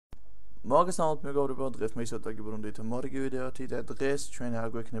მოგესალმებით მეგობრებო, დღეს მე ისევ დაგიბრუნდით მორიგი ვიდეოთი და დღეს ჩვენ არ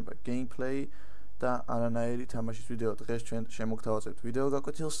გვექნება gameplay და არანაირი თამაშის ვიდეო. დღეს ჩვენ შემოგთავაზებთ ვიდეო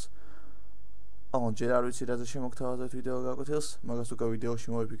გაკვეთილს. ჯერ არ ვიცი რაზე შემოგთავაზებთ ვიდეო გაკვეთილს, მაგას უკვე ვიდეოში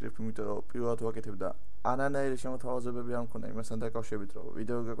მოვიფიქრებ, იმიტომ რომ პირველად ვაკეთებ და არანაირი შემოთავაზებები არ მქონდა იმასთან დაკავშირებით, რომ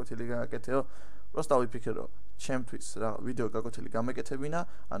ვიდეო გაკვეთილი გააკეთეო. Просто ვიფიქრე, რომ ჩემთვის რა ვიდეო გაკვეთილი გამეკეთებინა,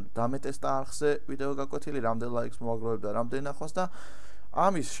 ანუ დამეტესტა არხზე ვიდეო გაკვეთილი, რამდენ ლაიქს მოვაგროვებ და რამდენ ნახოს და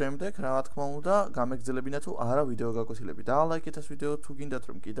ამის შემდეგ, რა თქმა უნდა, გამეგრძელებინა თუ არა ვიდეო გაკვეთილები. დაალაიქეთ ეს ვიდეო თუ გინდათ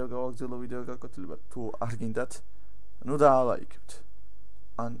რომ კიდევ გავაგრძელო ვიდეო გაკვეთილება, თუ არ გინდათ, ნუ დაალაიქებთ.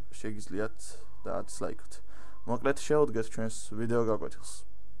 ან შეგიძლიათ დაადისლაიქოთ. მოკლედ შევდგეთ ჩვენს ვიდეო გაკვეთილს.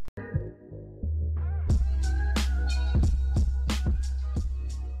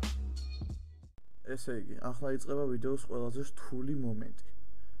 ესე იგი, ახლა იწყება ვიდეოს ყველაზე რთული მომენტი.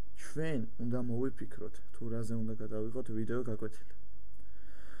 ჩვენ უნდა მოვიფიქროთ თუ რაზე უნდა გადავიღოთ ვიდეო გაკვეთილი.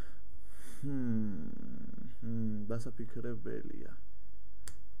 დასაფიქრებელია.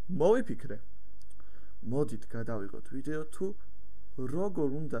 მოვიფიქრე. მოდით გადავიღოთ ვიდეო თუ როგორ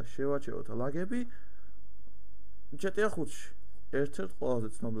უნდა შევაჩეროთ ლაგები GTA 5-ში. ერთ-ერთ ყველაზე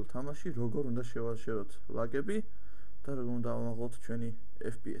ცნობილ თამაში, როგორ უნდა შევაჩეროთ ლაგები და როგორ უნდა ავაღოთ ჩვენი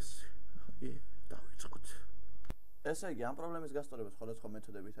FPS-ი. კი, დავიწყოთ. ესე იგი, ამ პრობლემის გასწორება სხვადასხვა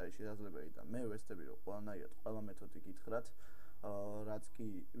მეთოდებით არის შესაძლებელი და მე ვეცდები რომ ყველანაირად ყველა მეთოდი გითხრათ. რაც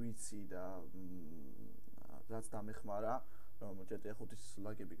კი ვიცი და რაც დამეხმარა რომ GTA 5-ის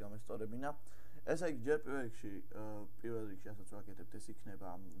ლაგები გამესწორებინა. ესე იგი ჯერ პირველ რიგში ასაც ვაკეთებთ ეს იქნება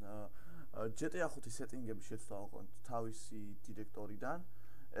GTA 5-ის სეტინგების შეცვლა ოღონდ თავისი დირექტორიდან.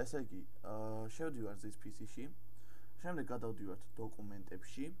 ესე იგი შევდივართ ზის PC-ში. შემდეგ გადავდივართ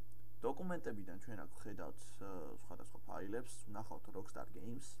დოკუმენტებში. დოკუმენტებიდან ჩვენ აქ ვხედავთ სხვადასხვა ფაილებს, ვნახავთ Rockstar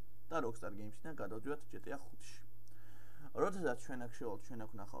Games და Rockstar Games-დან გადავდივართ GTA 5-ში. როდესაც ჩვენ აქ შევალთ, ჩვენ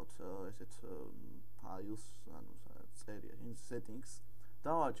აქ ვნახავთ ესეთ ფაილს, ანუ წერია, settings.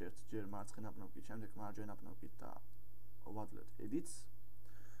 დავაჭერთ ჯერ მარცხენა კნოპკით, შემდეგ მარჯვენა კნოპკით და ვადლეთ edits.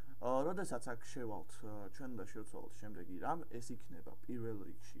 როდესაც აქ შევალთ, ჩვენ უნდა შევცვალოთ შემდეგი რამ, ეს იქნება პირველ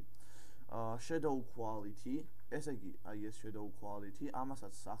რიგში shadow quality. ესე იგი, აი ეს shadow quality,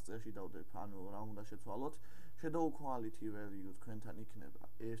 ამასაც აღწერაში დავდებ, ანუ რა უნდა შეცვალოთ. shadow quality value თქვენთან იქნება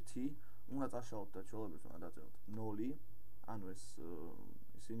 1, უნდა წაშალოთ და ჩვეულებრივ უნდა დაწეროთ 0. ანუ ეს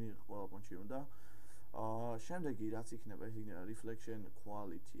ისინი ყველა პონჩი უნდა. შემდეგი რაც იქნება, ეს იქნება reflection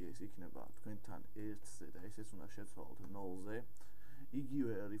quality, ეს იქნება თქვენთან 1-ზე და ესეც უნდა შეცვალოთ 0-ზე.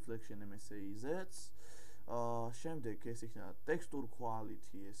 იგივე reflection msaa-ზეც. შემდეგ ეს იქნება texture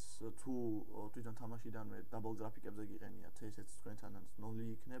quality, ეს თუ თვითონ თამაშიდანვე double graphic-ებზე გიყენიათ, ესეც თქვენთან 0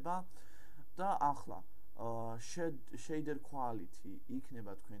 იქნება. და ახლა shader quality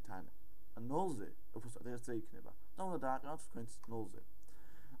იქნება თქვენთან 0-ზე, უბრალოდ 1-ზე იქნება. და უნდა დააყენოთ თქვენს 0-ზე.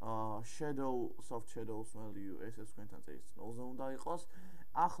 soft shadows value, ესეც თქვენთან წერის 0-ზე უნდა იყოს.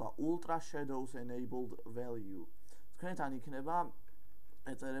 ახლა ultra shadows enabled value თქვენთან იქნება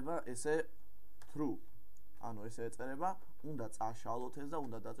ეწერება ესე true. ანუ ესე ეწერება, უნდა წაშალოთ ეს და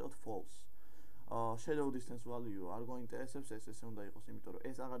უნდა დაწეროთ false. shadow distance value არ გვაინტერესებს, ესე უნდა იყოს, იმიტომ რომ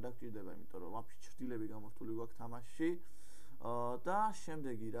ეს აღარ დაგჭირდება, იმიტომ რომ ვაფშე ჭრილები გამორთული გვაქვს თამაშში. და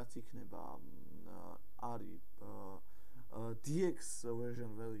შემდეგი რაც იქნება არის DX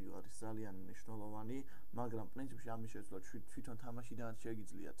version value არის ძალიან მნიშვნელოვანი, მაგრამ პრინციპში ამის შეცვლა თვითონ თამაშიდანაც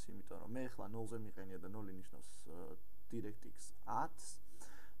შეგიძლიათ, იმიტომ რომ მე ახლა 0-ზე მიყენია და 0 ნიშნავს DirectX 10-ს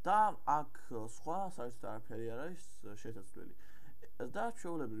და აქ სხვა საერთოდ არაფერი არ არის შესაძლებელი. და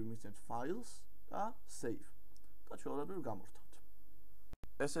ჩვეულებრივ მისცემთ files და save და ჩვეულებრივ გამორთავთ.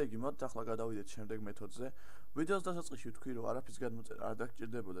 ესე იგი, მოდით ახლა გადავიდეთ შემდეგ მეთოდზე. ვიდეოს დასაწყისში ვთქვი, რომ არაფრის გადმოწერა არ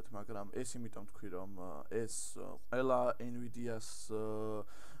დაგჭირდებოდეთ, მაგრამ ეს იმიტომ ვთქვი, რომ ეს ყველა NVIDIA-s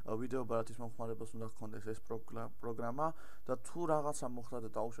ვიდეო ბარათის მომხმარებელს უნდა ჰქონდეს ეს პროგრამა და თუ რაღაცა მოხდა და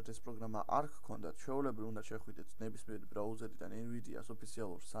დაუშვათ ეს პროგრამა არ გქონდათ, ჩვეულებრივ უნდა შეხვიდეთ ნებისმიერ ბრაუზერიდან NVIDIA-s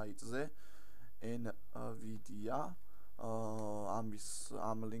ოფიციალურ საიტზე NVIDIA.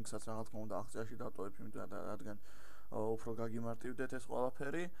 ამ ლინკსაც რა თქმა უნდა აღწერაში დავტოვებ, რადგან უფრო გაგიმარტივდეთ ეს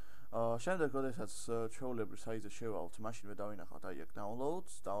ყველაფერი. შემდეგ როდესაც ჩვეულებრივ საიტზე შევალთ, მაშინვე დავინახავთ აი აქ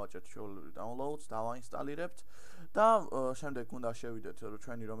downloads, დავაჭერთ ჩვეულებრივ downloads, დავაინსტალირებთ და შემდეგ უნდა შევიდეთ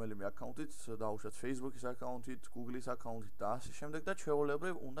ჩვენი რომელიმე აკაუნტით, დავუშვათ Facebook-ის აკაუნტით, Google-ის აკაუნტით და ასე შემდეგ და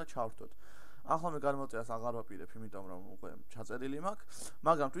ჩვეულებრივ უნდა ჩავთვოთ. ახლა მე გადმოწერას აღარ ვაპირებ, იმიტომ რომ უკვე ჩაწერილი მაქვს,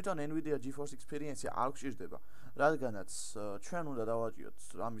 მაგრამ თვითონ NVIDIA GeForce Experience არ გვჭირდება, რადგანაც ჩვენ უნდა დავაჭიოთ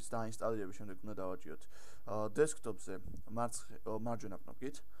ამის დაინსტალირების შემდეგ უნდა დავაჭიოთ desktop-ზე მარჯვენა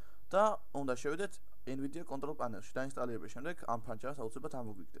კნოპკით და უნდა შევიდეთ NVIDIA control panel-ში. დაინსტალირების შემდეგ ამ ფანჯარას აუცილებლად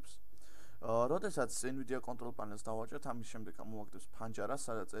ამოგვიგდებს. როდესაც NVIDIA control panel-ს დავაჭერთ, ამის შემდეგ ამოვაგდებს ფანჯარა,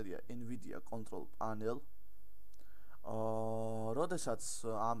 სადაც წერია NVIDIA control panel. როდესაც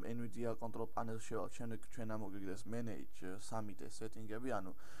ამ NVIDIA control panel-ს შევალთ, შემდეგ ჩვენ ამოგიგდეს manage 3D setting-ები,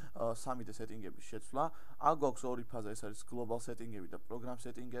 ანუ 3D setting-ების შეცვლა. აქ გვაქვს ორი ფაზა, ეს არის global setting-ები და program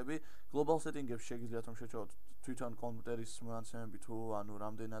setting-ები. Global setting-ებს შეგიძლიათ რომ შეჩვევოთ თვითონ კომპიუტერის მონაცემები თუ ანუ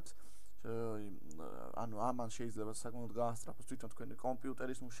რამდენად ანუ ამან შეიძლება საკმაოდ გაასწრაფოს თვითონ თქვენი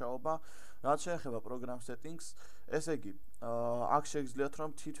კომპიუტერის მუშაობა. რაც შეეხება program settings, ესე იგი, აქ შეგიძლიათ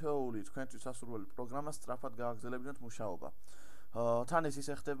რომ თითოეული თქვენთვის სასურველი პროგრამა სწრაფად გააგრძელებინოთ მუშაობა. თან ეს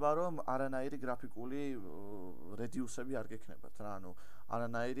ისე ხდება, რომ არანაირი გრაფიკული რედიუსები არ გექნებათ რა, ანუ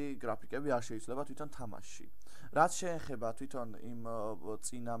არანაირი გრაფიკები არ შეიძლება თვითონ თამაშში. რაც შეეხება თვითონ იმ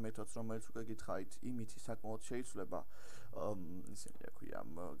წინა მეთოდს, რომელიც უკვე გითხარით, იმით საკმაოდ შეიძლება ისინი აქვია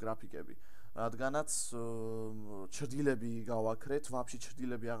გრაფიკები, რადგანაც ჩრდილები გავაქრეთ, ვაფშე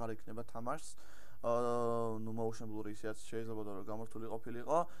ჩრდილები აღარ ექნება თამაშს. ნუ motion blur ისეაც შეიძლება რომ გამორთული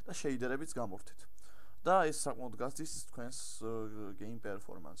ყოფილიყო და შეიდერებიც გამორთეთ. და ეს საკმაოდ გასდის თქვენს game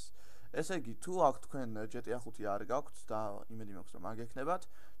performance. ესე იგი, თუ აქ თქვენ GTA 5 არ გაქვთ და იმედი მაქვს რომ აგექნებათ,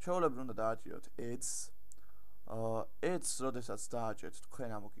 ჩვეულებრივ უნდა დააჭიროთ ads. ads როდესაც დააჭერთ, თქვენ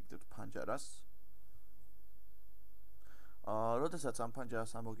ამოგიგდებთ ფანჯარას. როდესაც ამ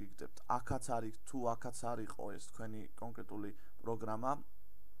ფანჯარას ამოგიგდებთ, აქაც არის თუ აქაც არისო ეს თქვენი კონკრეტული პროგრამა,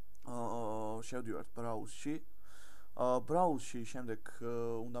 შევდივართ browse-ში. browse-ში შემდეგ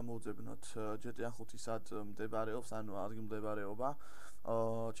უნდა მოვძებნოთ GTA 5 სად მდებარეობს, ანუ ადგილმდებარეობა.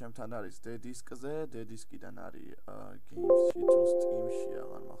 ჩემთან არის D-disk-ზე, D-disk-დან არის games-ში თუ Steam-ში,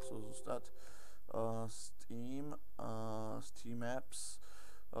 აღარ მახსოვს ზუსტად. Steam apps,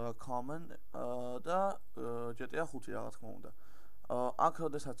 common და GTA 5 რა თქმა უნდა. აქ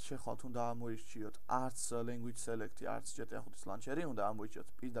როდესაც შეხვალთ, უნდა ამოირჩიოთ arts language select-ი, arts GTA 5-ის launcher-ი, უნდა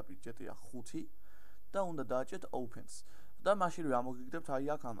ამოირჩიოთ პირდაპირ GTA 5 და უნდა დააჭერთ opens და მაშინვე ამოგიგდებთ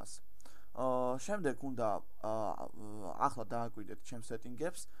აი აქ ამას. შემდეგ უნდა ახლა დააკვირდეთ ჩემს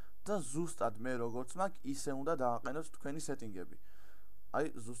setting-ებს და ზუსტად მე როგორც მაქვს, ისე უნდა დააყენოთ თქვენი setting-ები.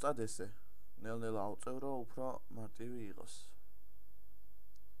 აი ზუსტად ესე. ნელ-ნელა ავწევ, რომ უფრო მარტივი იყოს.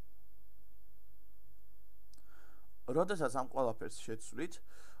 როდესაც ამ ყველაფერს შეცვლით,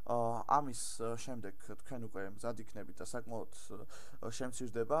 ამის შემდეგ თქვენ უკვე მზად იქნებით და საკმაოდ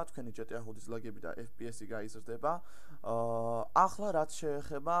შემცირდება თქვენი GTA 5-ის ლაგები და FPS-ი გაიზრდება. ახლა რაც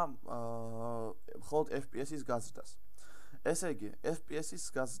შეეხება მხოლოდ FPS-ის გაზრდას. ესე იგი, FPS-ის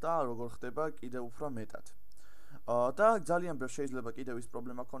გაზრდა როგორ ხდება კიდევ უფრო მეტად. და ძალიან ბევრ შეიძლება კიდევ ის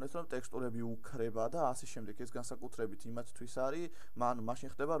პრობლემა ქონდეს, რომ ტექსტურები უქრება და ასე შემდეგ. ეს განსაკუთრებით იმათთვის არის, ანუ მაშინ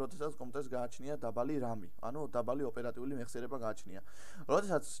ხდება, როდესაც კომპიუტერს გააჩნია დაბალი RAM-ი, ანუ დაბალი ოპერატიული მეხსიერება გააჩნია.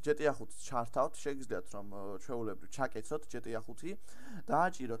 როდესაც GTA 5-ს ჩართავთ, შეგიძლიათ რომ ჩვეულებრივ ჩაკეცოთ GTA 5,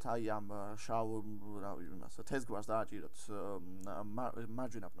 დააჭიროთ აი ამ შავ თესგვარს დააჭიროთ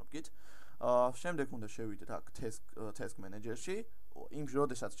მარჯვენა კნოპკით. შემდეგ უნდა შევიდეთ აქ task manager-ში. იმ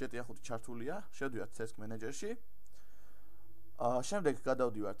როდესაც GTA 5 ჩართულია, შევდივართ task manager-ში. შემდეგ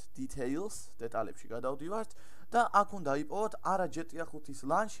გადავდივართ details, დეტალებში გადავდივართ და აქ უნდა იპოვოთ არა GTA 5-ის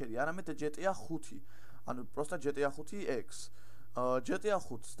launcher-ი, არამედ GTA 5. ანუ პროსტა GTA 5X. GTA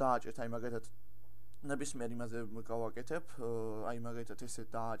 5-ს დააჭერთ, აი მაგალითად ნებისმიერ იმაზე გავაკეთებ, აი მაგალითად ესე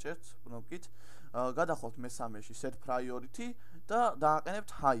დააჭერთ კნოპკით. გადახვალთ მე-3-ში set priority და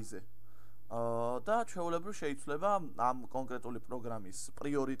დააყენებთ high-ზე. და ჩვეულებრივ შეიძლება ამ კონკრეტული პროგრამის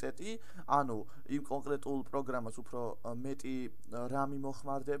პრიორიტეტი, ანუ იმ კონკრეტულ პროგრამას უფრო მეტი RAM-ი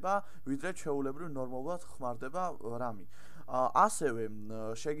მოხმარდება, ვიდრე ჩვეულებრივ ნორმალურად ხმარდება RAM-ი. ასევე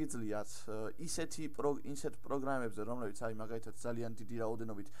შეგიძლიათ ისეთ პროგრამებზე, რომლებიც აი მაგალითად ძალიან დიდი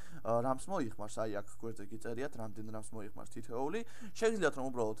რაოდენობით RAM-ს მოიხმარს, აი აქ გვერდზე გიწერიათ, რამდენ RAM-ს მოიხმარს თითოეული, შეგიძლიათ რომ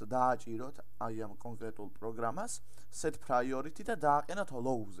უბრალოდ დააჭიროთ აი ამ კონკრეტულ პროგრამას set priority და დააყენოთ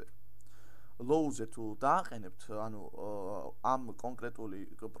low-ზე. low-ზე თუ დააყენებთ, ანუ ამ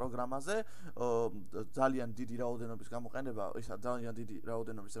კონკრეტული პროგრამაზე ძალიან დიდი რაოდენობის გამოყენება, ისა ძალიან დიდი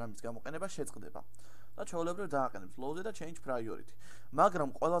რაოდენობის RAM-ის გამოყენება შეწყდება. და ჩვეულებრივ დააყენებთ low-ზე და change priority. მაგრამ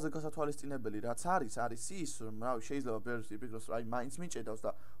ყველაზე გასათვალისწინებელი რაც არის ის, რომ რავი, შეიძლება ბევრი იფიქროს, რომ აი მაინც მიჭედავს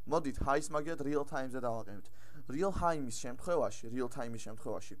და მოდით high-ს მაგიათ real time-ზე დავაყენებთ. real time-ის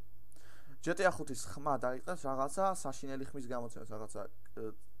შემთხვევაში GTA 5-ის ხმა დაიწყებს რაღაცა საშინელი ხმის გამოცემას, რაღაცა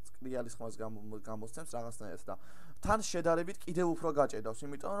რეალის ხმას გამოსცემს რაღაცნაირად და თან შედარებით კიდევ უფრო გაჭედავს,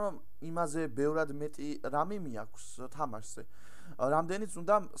 იმიტომ რომ იმაზე ბევრად მეტი RAM-ი მიაქვს თამაშზე. რამდენიც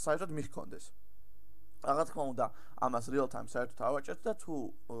უნდა საერთოდ მიხქონდეს. რა თქმა უნდა, ამას real time საერთოდ ავაჭერთ და თუ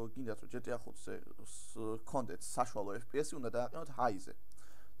გინდათ რომ GTA 5-ზე გქონდეთ საშუალო FPS-ი, უნდა დააყენოთ high-ზე.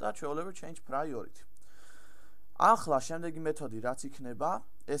 და ჩვეულებრივ change priority. ახლა შემდეგი მეთოდი რაც იქნება,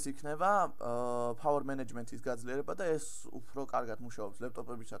 ეს იქნება power management-ის გაძლიერება და ეს უფრო კარგად მუშაობს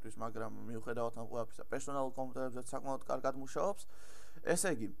ლეპტოპებისათვის, მაგრამ მიუხედავად ამ ყველაფრისა, პერსონალურ კომპიუტერებზე საკმაოდ კარგად მუშაობს. ესე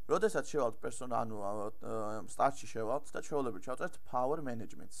იგი, როდესაც შევალთ სტარტში შევალთ და ჩვეულებრივ ჩავწერთ power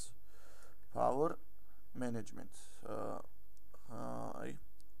management. Power management.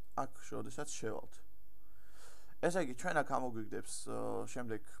 აქ როდესაც შევალთ. ესე იგი, ჩვენ აქ ამოგვიგდებს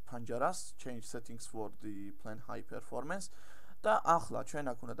შემდეგ ფანჯარას change settings for the plan high performance და ახლა ჩვენ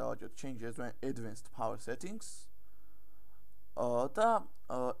აქ უნდა დავაჭერთ change advanced power settings და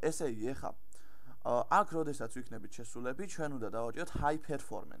ესე იგი, ეხა აქ როდესაც ვიქნებით შესულები, ჩვენ უნდა დავაჭერთ high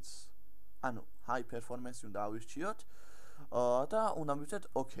performance. ანუ high performance უნდა ავირჩიოთ და უნდა მივცეთ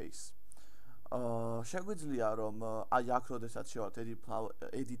OK-ს. შეგვიძლია რომ აი აქ როდესაც შევართ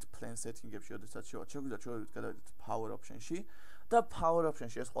edit plan setting-ებში როდესაც შევართ, შეგვიძლია ჩვენ გადავიდეთ power option-ში და power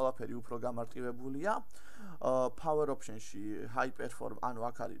option-ში ეს ყველაფერი უფრო გამარტივებულია. power option-ში high perform, ანუ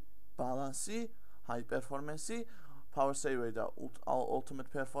აქ არის balance, high performance, power saver და ultimate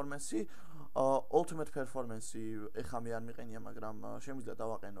performance. ultimate performance ეხა მე არ მიყენია, მაგრამ შემიძლია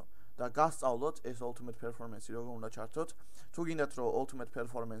დავაყენო და გასწავლოთ ეს ultimate performance როგორ უნდა ჩართოთ. თუ გინდათ რომ ultimate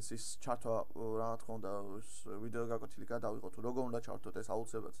performance-ის ჩართვა რა თქმა უნდა ვიდეო გაკვეთილი გადავიღოთ, როგორ უნდა ჩართოთ ეს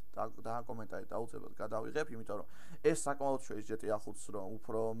აუცილებლად დააკომენტარეთ, აუცილებლად გადავიღებ, იმიტომ რომ ეს საკმაოდ შეიძლებთ ახულს რომ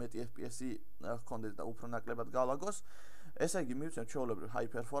უფრო მეტი FPS-ი ჰქონდეს და უფრო ნაკლებად გალაგოს. ესე იგი, მივცემთ ჩვეულებრივ high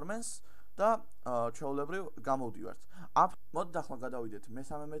performance და ჩვეულებრივ გამოვდივართ. მოდით ახლა გადავიდეთ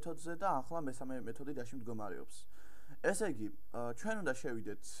მესამე მეთოდზე და ახლა მესამე მეთოდი დაში მდგომარეობს. ესე იგი, ჩვენ უნდა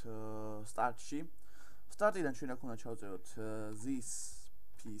შევიდეთ სტარტში. სტარტიდან ჩვენ აქ უნდა ჩავწეროთ this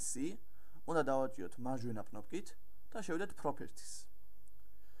PC, უნდა დავაჭიროთ მარჯვენა კნოპკით და შევიდეთ properties.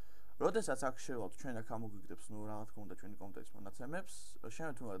 როდესაც აქ შევალთ, ჩვენ აქ ამოგვიგდებს, ნუ რა თქმა უნდა, ჩვენი კომპიუტერის მონაცემებს,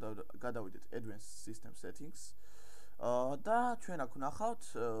 შემდეგ უნდა გადავიდეთ advanced system settings და ჩვენ აქ ვნახავთ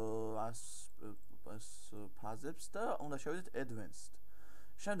ფაზებს და უნდა შევიდეთ advanced.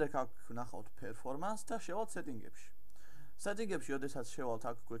 შემდეგ აქ ვნახავთ performance და შევალთ setting-ებში. setting-ებში, როდესაც შევალთ,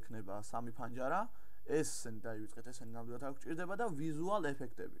 აქ გვექნება სამი ფანჯარა, ესენი დაივიწყეთ, ესენი ნამდვილად აქ გვჭირდება და visual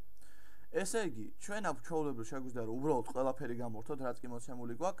effect-ები. ესე იგი, ჩვენ აქ ჩვეულებრივ შეგვიძლია რომ უბრალოდ ყველაფერი გამორთოთ, რაც კი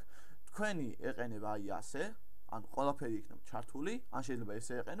მოცემული გვაქვს, თქვენი ეყენება აი ასე, ან ყველაფერი იქნება ჩართული, ან შეიძლება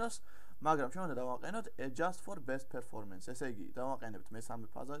ესე ეყენოს, მაგრამ ჩვენ უნდა დავაყენოთ adjust for best performance. ესე იგი, დავაყენებთ მესამე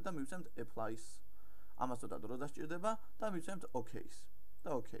ფაზაზე და მივცემთ apply-ს. ამას ცოტა დრო დასჭირდება და მივცემთ OK-ს. და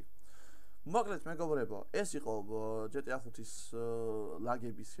OK. მოკლედ მეგობრებო, ეს იყო GTA 5-ის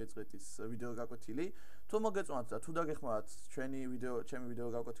ლაგების შეწყვეტის ვიდეო გაკვეთილი. თუ მოგეწონათ და თუ დაგეხმარათ ჩემი ვიდეო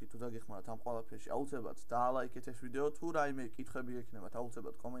გაკვეთილი, თუ დაგეხმარათ ამ ყველაფერში, აუცილებლად დაალაიქეთ ეს ვიდეო. თუ რაიმე კითხვები ექნებათ,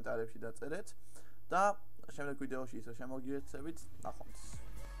 აუცილებლად კომენტარებში დაწერეთ და შემდეგ ვიდეოში ისე შემოგიერთებით. ნახვამდის.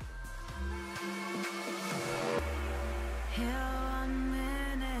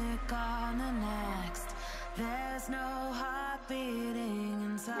 There's no heart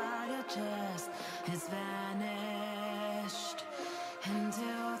beating inside your chest. It's